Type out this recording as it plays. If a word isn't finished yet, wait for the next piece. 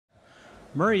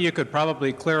Murray, you could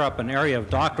probably clear up an area of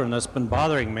doctrine that's been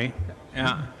bothering me.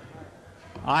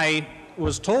 I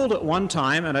was told at one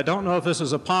time, and I don't know if this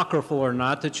is apocryphal or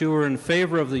not, that you were in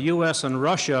favor of the U.S. and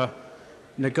Russia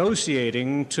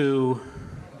negotiating to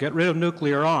get rid of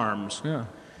nuclear arms. Yeah,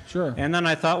 sure. And then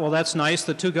I thought, well, that's nice.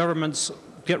 The two governments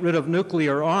get rid of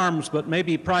nuclear arms, but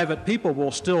maybe private people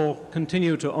will still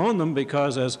continue to own them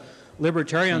because as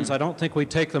libertarians, I don't think we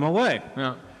take them away.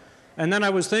 Yeah. And then I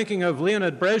was thinking of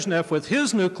Leonid Brezhnev with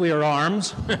his nuclear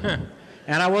arms,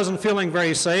 and I wasn't feeling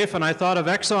very safe, and I thought of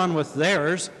Exxon with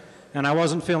theirs, and I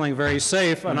wasn't feeling very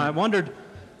safe, and I wondered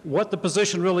what the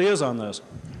position really is on this.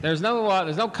 There's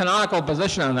no canonical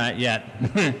position on that yet.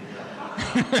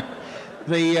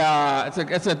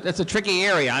 It's a tricky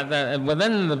area.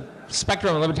 Within the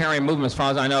spectrum of the libertarian movement, as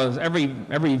far as I know, there's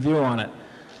every view on it.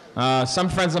 Some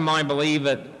friends of mine believe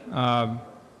that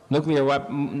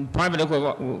private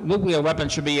nuclear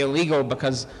weapons should be illegal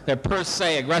because they're per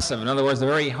se aggressive. In other words, the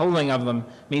very holding of them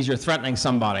means you're threatening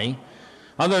somebody.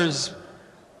 Some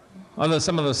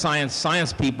of the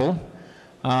science people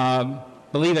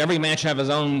believe that every man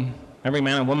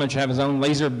and woman should have his own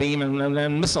laser beam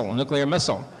and missile, nuclear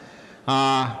missile.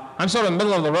 I'm sort of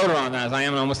middle of the road on that, as I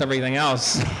am in almost everything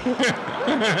else.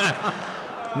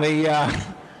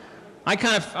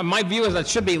 My view is that it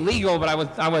should be legal, but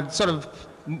I would sort of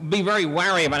be very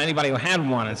wary about anybody who had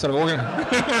one and sort of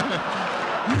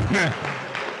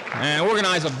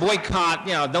organize a boycott.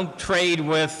 Don't trade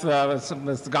with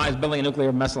the guys building a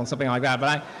nuclear missile and something like that.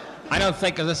 But I don't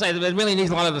think, as I say, it really needs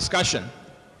a lot of discussion. It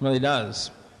really does.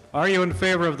 Are you in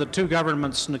favor of the two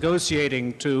governments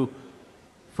negotiating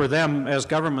for them as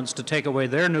governments to take away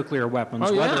their nuclear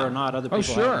weapons, whether or not other people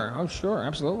have them? Oh, sure,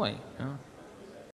 absolutely. Yeah.